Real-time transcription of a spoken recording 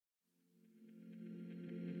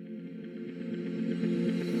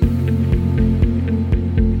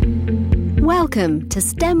Welcome to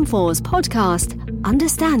STEM4's podcast,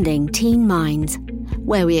 Understanding Teen Minds,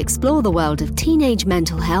 where we explore the world of teenage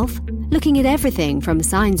mental health, looking at everything from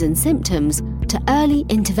signs and symptoms to early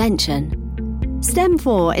intervention.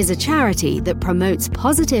 STEM4 is a charity that promotes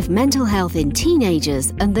positive mental health in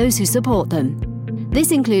teenagers and those who support them.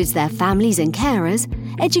 This includes their families and carers,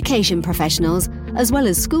 education professionals, as well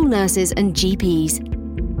as school nurses and GPs.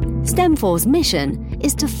 STEM4's mission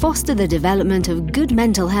is to foster the development of good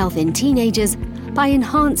mental health in teenagers by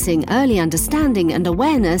enhancing early understanding and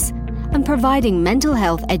awareness and providing mental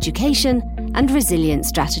health education and resilience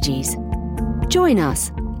strategies. Join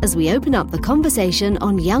us as we open up the conversation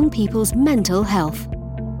on young people's mental health.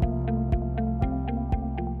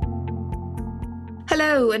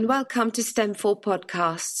 Hello and welcome to STEM4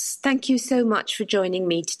 Podcasts. Thank you so much for joining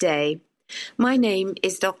me today. My name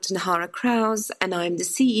is Dr Krause and I'm the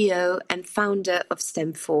CEO and founder of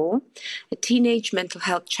STEM4, a teenage mental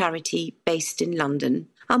health charity based in London.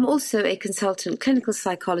 I'm also a consultant clinical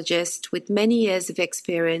psychologist with many years of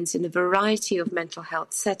experience in a variety of mental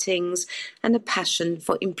health settings and a passion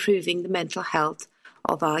for improving the mental health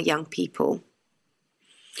of our young people.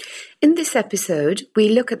 In this episode, we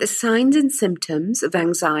look at the signs and symptoms of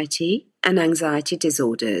anxiety and anxiety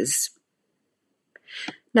disorders.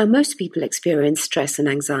 Now, most people experience stress and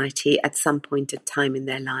anxiety at some point in time in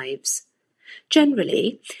their lives.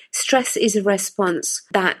 Generally, stress is a response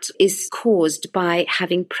that is caused by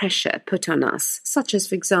having pressure put on us, such as,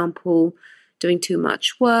 for example, doing too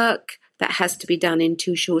much work that has to be done in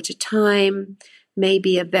too short a time,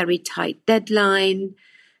 maybe a very tight deadline,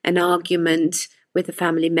 an argument with a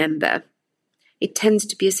family member. It tends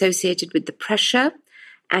to be associated with the pressure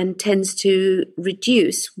and tends to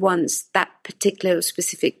reduce once that particular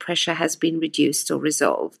specific pressure has been reduced or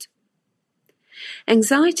resolved.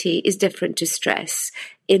 Anxiety is different to stress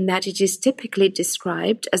in that it is typically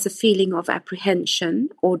described as a feeling of apprehension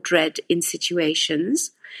or dread in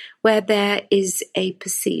situations where there is a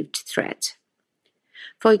perceived threat.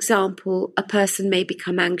 For example, a person may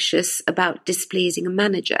become anxious about displeasing a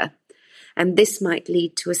manager, and this might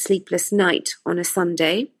lead to a sleepless night on a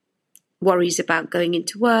Sunday, worries about going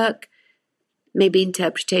into work, maybe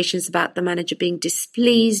interpretations about the manager being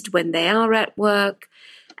displeased when they are at work,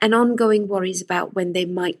 and ongoing worries about when they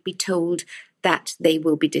might be told that they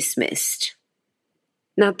will be dismissed.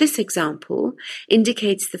 Now, this example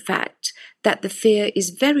indicates the fact that the fear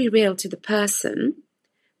is very real to the person,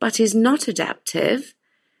 but is not adaptive,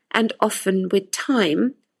 and often with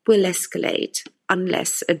time will escalate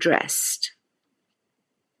unless addressed.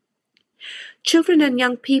 Children and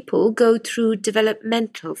young people go through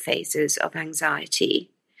developmental phases of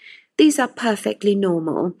anxiety. These are perfectly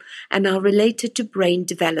normal and are related to brain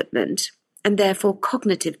development and therefore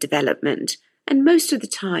cognitive development, and most of the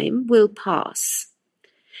time will pass.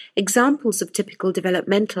 Examples of typical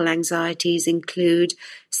developmental anxieties include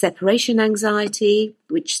separation anxiety,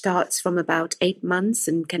 which starts from about 8 months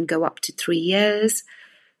and can go up to 3 years,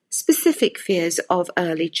 specific fears of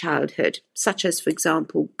early childhood, such as, for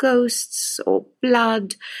example, ghosts or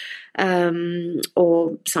blood,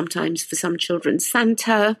 or sometimes for some children,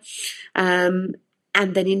 Santa. And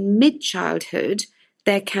then in mid-childhood,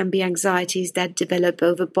 there can be anxieties that develop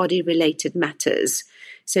over body-related matters.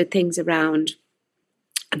 So things around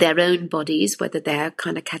their own bodies, whether they're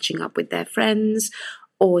kind of catching up with their friends,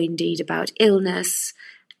 or indeed about illness.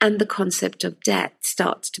 And the concept of death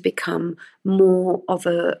starts to become more of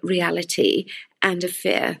a reality and a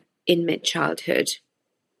fear in mid-childhood.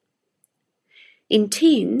 In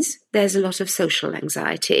teens, there's a lot of social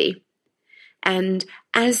anxiety. And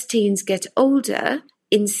as teens get older,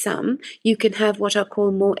 in some, you can have what are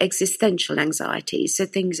called more existential anxieties. So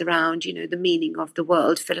things around, the meaning of the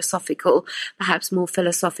world, philosophical, perhaps more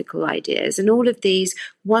philosophical ideas. And all of these,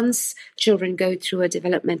 once children go through a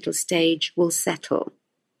developmental stage, will settle.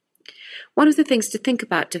 One of the things to think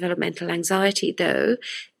about developmental anxiety, though,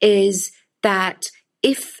 is that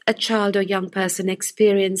if a child or young person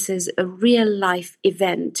experiences a real-life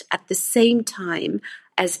event at the same time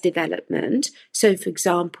as development, so for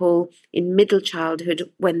example, in middle childhood,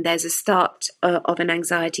 when there's a start of an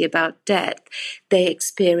anxiety about death, they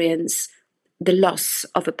experience the loss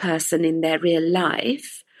of a person in their real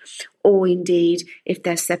life, or indeed if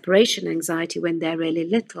there's separation anxiety when they're really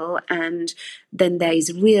little and then there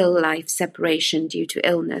is real life separation due to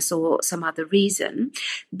illness or some other reason,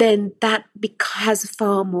 then that has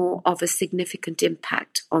far more of a significant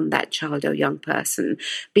impact on that child or young person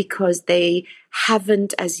because they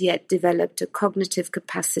haven't as yet developed a cognitive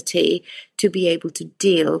capacity to be able to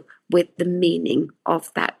deal with the meaning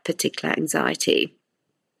of that particular anxiety.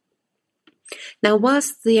 Now,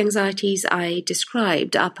 whilst the anxieties I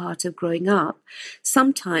described are part of growing up,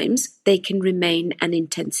 sometimes they can remain and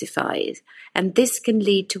intensify, and this can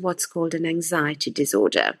lead to what's called an anxiety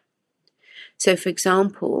disorder. So, for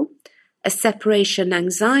example, a separation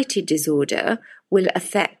anxiety disorder will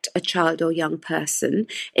affect a child or young person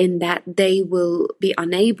in that they will be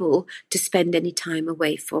unable to spend any time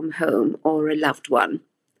away from home or a loved one.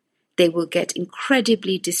 They will get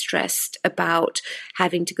incredibly distressed about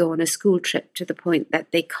having to go on a school trip to the point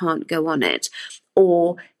that they can't go on it,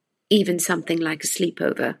 or even something like a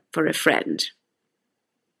sleepover for a friend.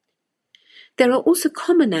 There are also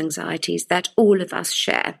common anxieties that all of us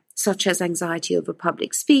share, such as anxiety over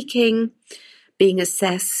public speaking, being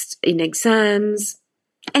assessed in exams,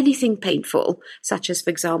 anything painful, such as, for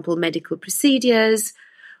example, medical procedures,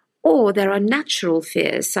 or there are natural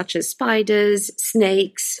fears such as spiders,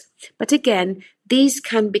 snakes. But again, these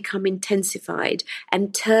can become intensified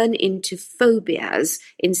and turn into phobias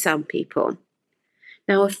in some people.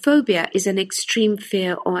 Now, a phobia is an extreme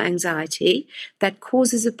fear or anxiety that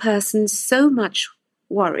causes a person so much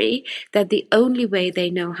worry that the only way they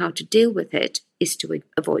know how to deal with it is to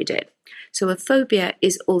avoid it. So a phobia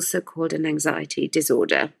is also called an anxiety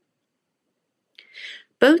disorder.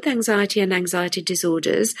 Both anxiety and anxiety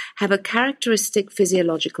disorders have a characteristic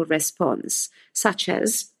physiological response, such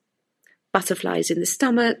as butterflies in the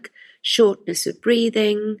stomach, shortness of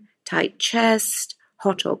breathing, tight chest,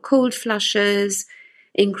 hot or cold flushes,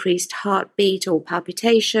 increased heartbeat or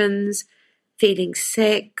palpitations, feeling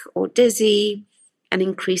sick or dizzy, and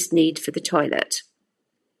increased need for the toilet.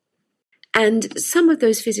 And some of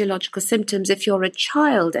those physiological symptoms, if you're a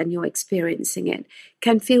child and you're experiencing it,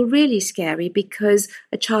 can feel really scary because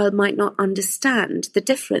a child might not understand the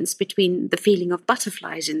difference between the feeling of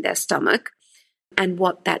butterflies in their stomach and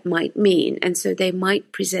what that might mean. And so they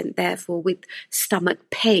might present, therefore, with stomach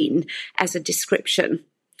pain as a description.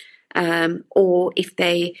 Or if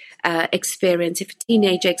they if a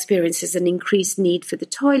teenager experiences an increased need for the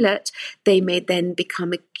toilet, they may then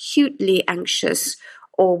become acutely anxious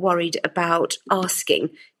or worried about asking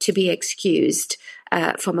to be excused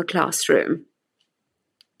from a classroom.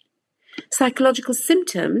 Psychological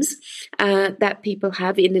symptoms that people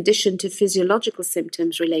have, in addition to physiological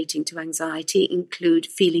symptoms relating to anxiety, include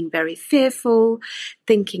feeling very fearful,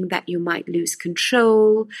 thinking that you might lose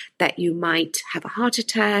control, that you might have a heart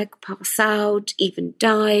attack, pass out, even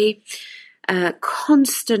die,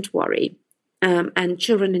 constant worry. And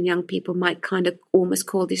children and young people might kind of almost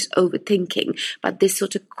call this overthinking, but this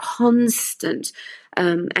sort of constant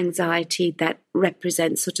anxiety that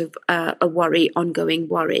represents sort of a worry, ongoing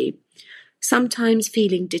worry. Sometimes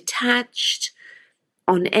feeling detached,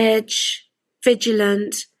 on edge,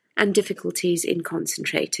 vigilant, and difficulties in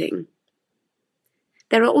concentrating.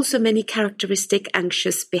 There are also many characteristic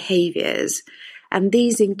anxious behaviors, and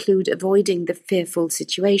these include avoiding the fearful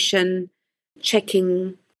situation,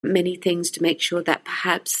 checking many things to make sure that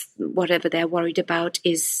perhaps whatever they're worried about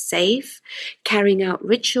is safe, carrying out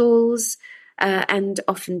rituals, and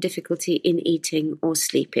often difficulty in eating or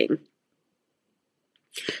sleeping.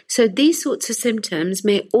 So these sorts of symptoms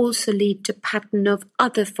may also lead to pattern of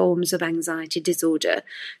other forms of anxiety disorder,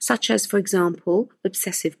 such as, for example,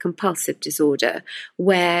 obsessive compulsive disorder,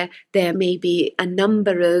 where there may be a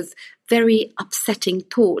number of very upsetting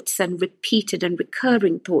thoughts and repeated and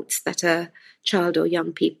recurring thoughts that a child or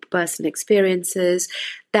young person experiences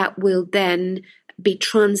that will then be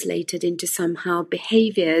translated into somehow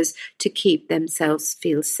behaviors to keep themselves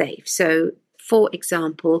feel safe. So, for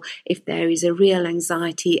example, if there is a real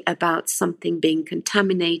anxiety about something being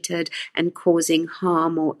contaminated and causing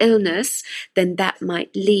harm or illness, then that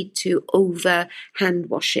might lead to over hand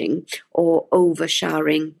washing or over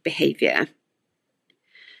showering behavior.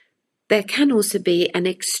 There can also be an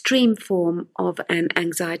extreme form of an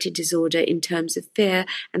anxiety disorder in terms of fear,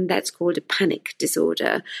 and that's called a panic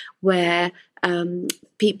disorder, where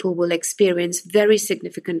people will experience very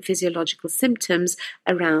significant physiological symptoms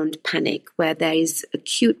around panic, where there is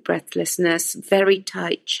acute breathlessness, very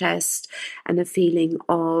tight chest, and a feeling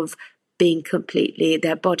of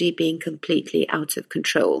their body being completely out of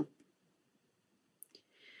control.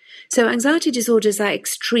 So anxiety disorders are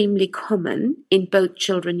extremely common in both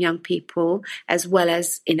children, young people, as well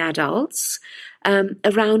as in adults.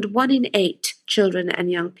 Around 1 in 8 children and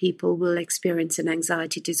young people will experience an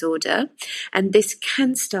anxiety disorder, and this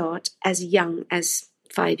can start as young as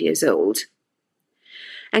 5 years old.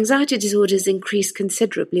 Anxiety disorders increased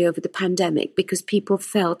considerably over the pandemic because people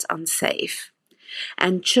felt unsafe.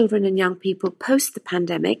 And children and young people post the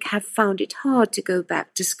pandemic have found it hard to go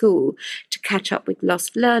back to school, to catch up with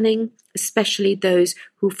lost learning, especially those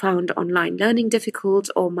who found online learning difficult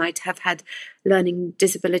or might have had learning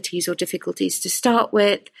disabilities or difficulties to start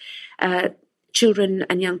with. Children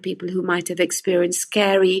and young people who might have experienced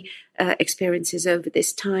scary experiences over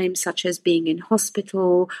this time, such as being in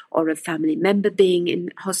hospital or a family member being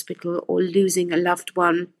in hospital or losing a loved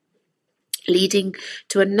one, leading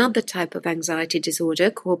to another type of anxiety disorder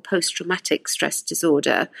called post-traumatic stress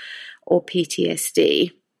disorder or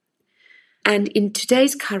PTSD. And in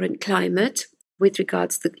today's current climate, with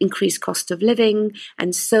regards to the increased cost of living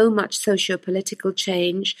and so much socio-political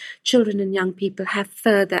change, children and young people have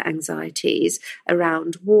further anxieties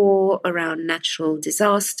around war, around natural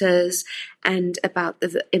disasters, and about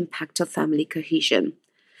the impact of family cohesion.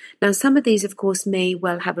 Now, some of these, of course, may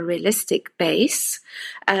well have a realistic base,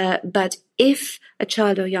 but if a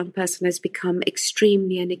child or young person has become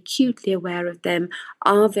extremely and acutely aware of them,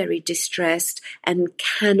 are very distressed, and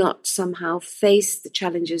cannot somehow face the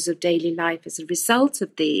challenges of daily life as a result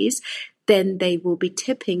of these, then they will be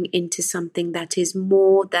tipping into something that is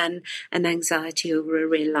more than an anxiety over a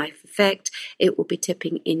real life effect. It will be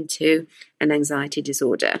tipping into an anxiety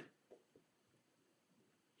disorder.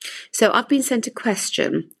 So I've been sent a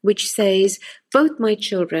question which says, both my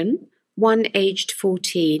children, one aged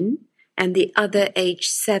 14 and the other aged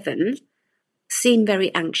 7, seem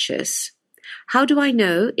very anxious. How do I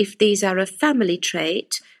know if these are a family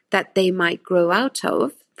trait that they might grow out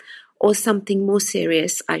of, or something more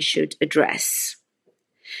serious I should address?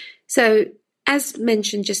 So, as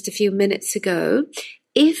mentioned just a few minutes ago,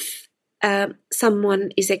 if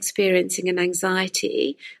someone is experiencing an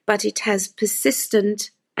anxiety, but it has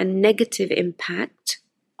persistent and negative impact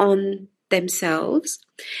on themselves,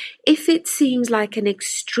 if it seems like an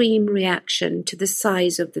extreme reaction to the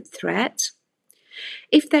size of the threat,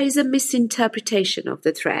 if there is a misinterpretation of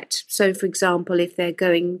the threat, so for example, if they're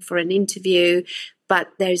going for an interview, but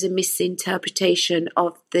there's a misinterpretation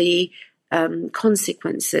of the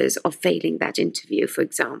consequences of failing that interview, for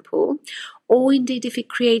example, or indeed if it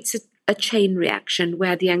creates a chain reaction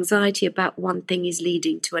where the anxiety about one thing is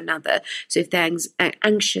leading to another. So if they're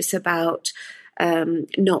anxious about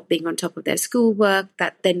not being on top of their schoolwork,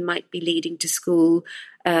 that then might be leading to school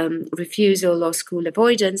refusal or school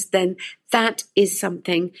avoidance, then that is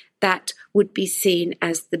something that would be seen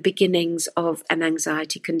as the beginnings of an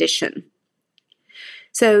anxiety condition.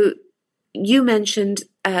 So you mentioned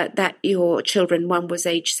that your children, one was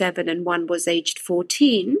aged 7 and one was aged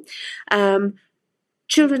 14.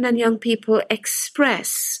 Children and young people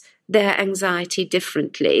express their anxiety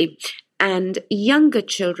differently. And younger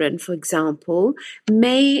children, for example,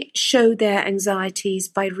 may show their anxieties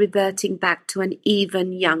by reverting back to an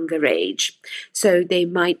even younger age. So they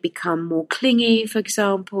might become more clingy, for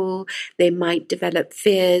example. They might develop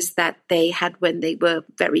fears that they had when they were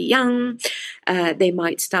very young. They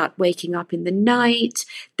might start waking up in the night.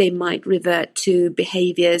 They might revert to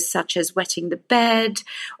behaviors such as wetting the bed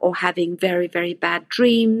or having very, very bad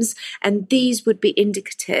dreams. And these would be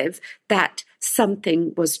indicative that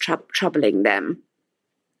something was troubling them.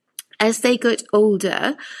 As they get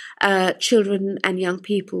older, children and young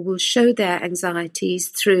people will show their anxieties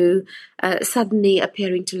through suddenly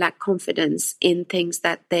appearing to lack confidence in things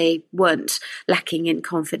that they weren't lacking in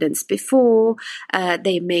confidence before.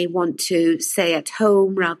 They may want to stay at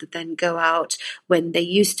home rather than go out when they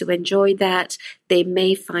used to enjoy that. They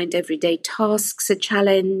may find everyday tasks a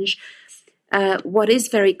challenge. What is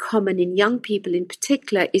very common in young people in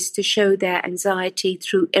particular is to show their anxiety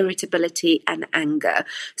through irritability and anger.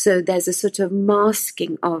 So there's a sort of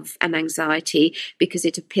masking of an anxiety because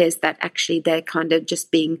it appears that actually they're kind of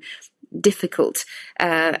just being difficult,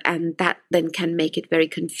 and that then can make it very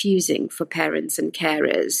confusing for parents and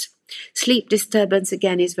carers. Sleep disturbance,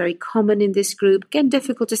 again, is very common in this group. Again,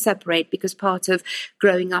 difficult to separate because part of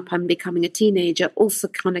growing up and becoming a teenager also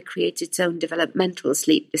kind of creates its own developmental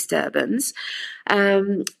sleep disturbance.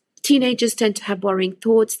 Teenagers tend to have worrying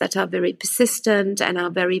thoughts that are very persistent and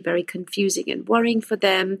are very, very confusing and worrying for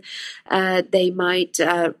them. They might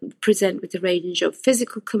present with a range of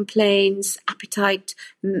physical complaints. Appetite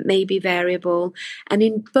may be variable. And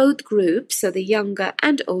in both groups, so the younger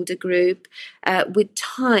and older group, with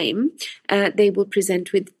time, they will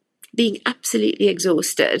present with being absolutely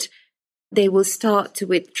exhausted. They will start to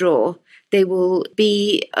withdraw. They will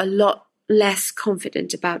be a lot less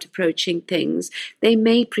confident about approaching things. They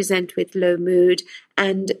may present with low mood,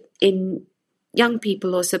 and in young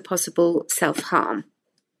people also possible self-harm.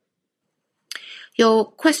 Your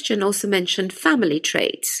question also mentioned family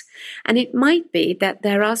traits, and it might be that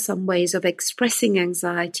there are some ways of expressing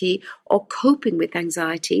anxiety or coping with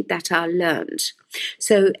anxiety that are learned.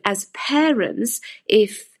 So as parents,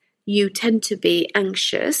 if you tend to be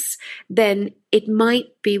anxious, then it might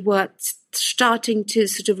be worth starting to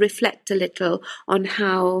sort of reflect a little on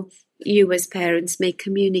how you as parents may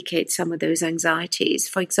communicate some of those anxieties.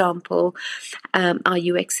 For example, are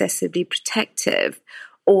you excessively protective?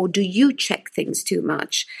 Or do you check things too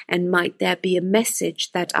much? And might there be a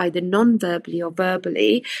message that either non-verbally or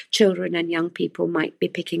verbally children and young people might be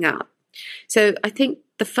picking up? So I think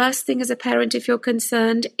the first thing as a parent, if you're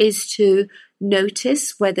concerned, is to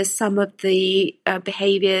notice whether some of the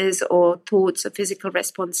behaviors or thoughts or physical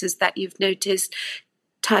responses that you've noticed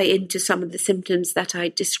tie into some of the symptoms that I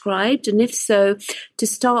described. And if so, to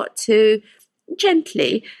start to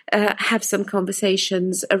gently have some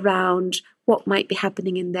conversations around what might be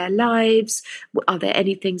happening in their lives. Are there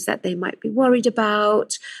any things that they might be worried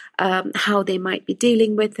about? How they might be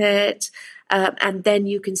dealing with it? And then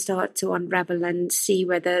you can start to unravel and see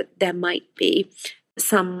whether there might be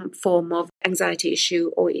some form of anxiety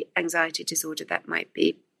issue or anxiety disorder that might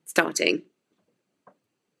be starting.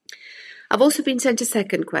 I've also been sent a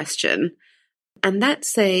second question, and that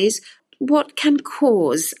says, what can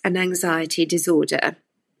cause an anxiety disorder?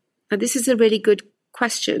 Now, this is a really good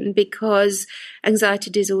question because anxiety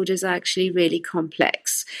disorders are actually really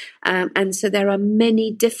complex. And so there are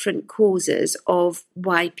many different causes of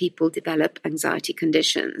why people develop anxiety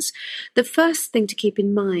conditions. The first thing to keep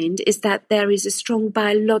in mind is that there is a strong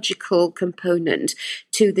biological component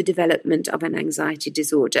to the development of an anxiety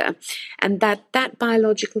disorder, and that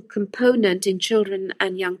biological component in children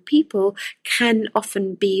and young people can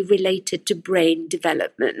often be related to brain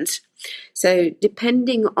development. So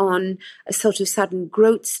depending on a sort of sudden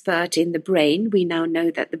growth spurt in the brain, we now know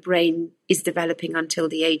that the brain is developing until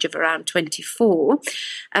the age of around 24,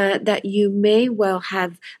 that you may well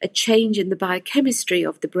have a change in the biochemistry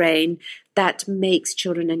of the brain that makes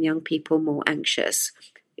children and young people more anxious.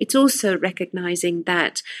 It's also recognizing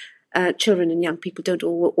that children and young people don't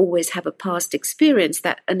always have a past experience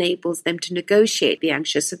that enables them to negotiate the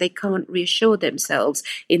anxious, so they can't reassure themselves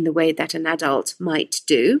in the way that an adult might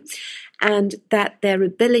do, and that their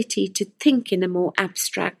ability to think in a more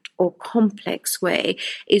abstract or complex way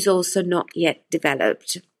is also not yet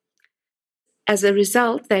developed. As a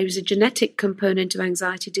result, there is a genetic component to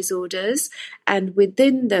anxiety disorders, and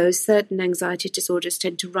within those, certain anxiety disorders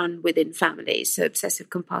tend to run within families. So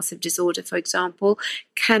obsessive-compulsive disorder, for example,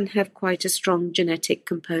 can have quite a strong genetic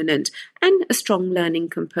component and a strong learning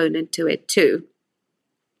component to it too.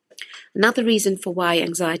 Another reason for why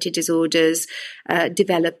anxiety disorders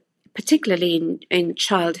develop, particularly in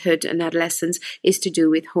childhood and adolescence, is to do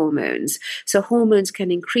with hormones. So hormones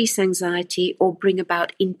can increase anxiety or bring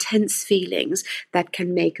about intense feelings that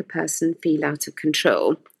can make a person feel out of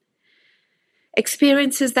control.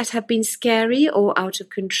 Experiences that have been scary or out of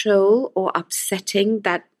control or upsetting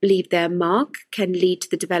that leave their mark can lead to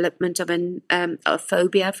the development of a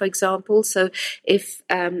phobia, for example. So if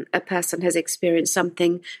a person has experienced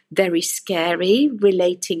something very scary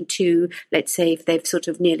relating to, let's say, if they've sort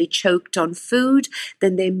of nearly choked on food,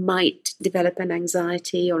 then they might develop an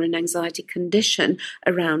anxiety or an anxiety condition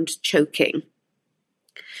around choking.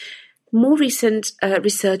 More recent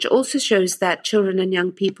research also shows that children and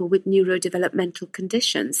young people with neurodevelopmental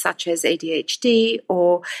conditions such as ADHD,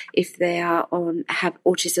 or if they have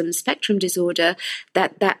autism spectrum disorder,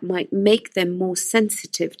 that might make them more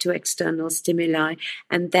sensitive to external stimuli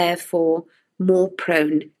and therefore more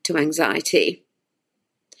prone to anxiety.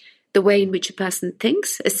 The way in which a person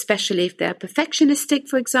thinks, especially if they're perfectionistic,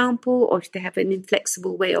 for example, or if they have an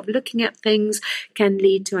inflexible way of looking at things, can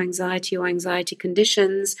lead to anxiety or anxiety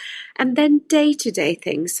conditions. And then day-to-day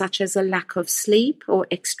things such as a lack of sleep or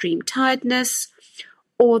extreme tiredness,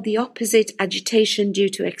 or the opposite, agitation due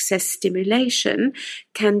to excess stimulation,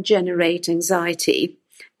 can generate anxiety.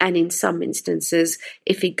 And in some instances,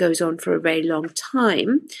 if it goes on for a very long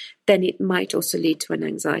time, then it might also lead to an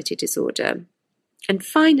anxiety disorder. And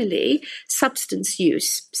finally, substance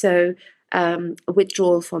use. So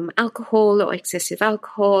withdrawal from alcohol or excessive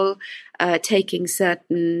alcohol, taking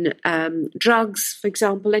certain drugs, for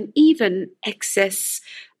example, and even excess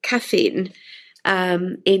caffeine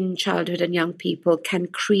in childhood and young people can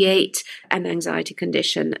create an anxiety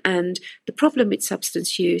condition. And the problem with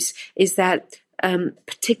substance use is that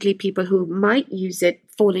particularly people who might use it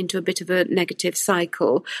fall into a bit of a negative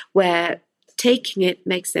cycle where taking it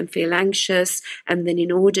makes them feel anxious, and then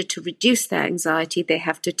in order to reduce their anxiety, they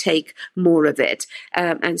have to take more of it.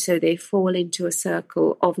 And so they fall into a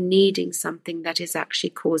circle of needing something that is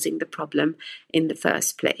actually causing the problem in the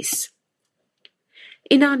first place.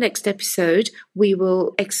 In our next episode, we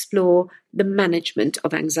will explore the management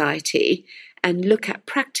of anxiety and look at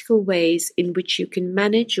practical ways in which you can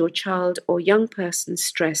manage your child or young person's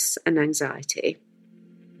stress and anxiety.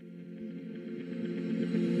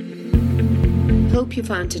 Hope you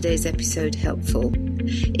found today's episode helpful.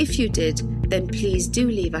 If you did, then please do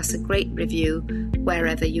leave us a great review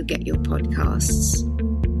wherever you get your podcasts.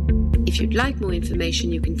 If you'd like more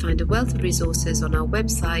information, you can find a wealth of resources on our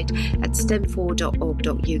website at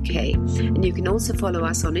stem4.org.uk, and you can also follow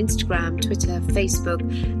us on Instagram, Twitter, Facebook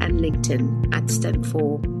and LinkedIn at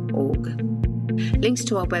stem4org. Links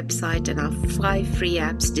to our website and our 5 free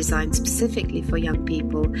apps designed specifically for young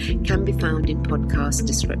people can be found in podcast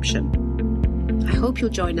description. I hope you'll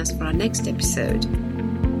join us for our next episode.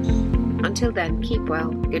 Until then, keep well.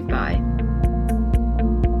 Goodbye.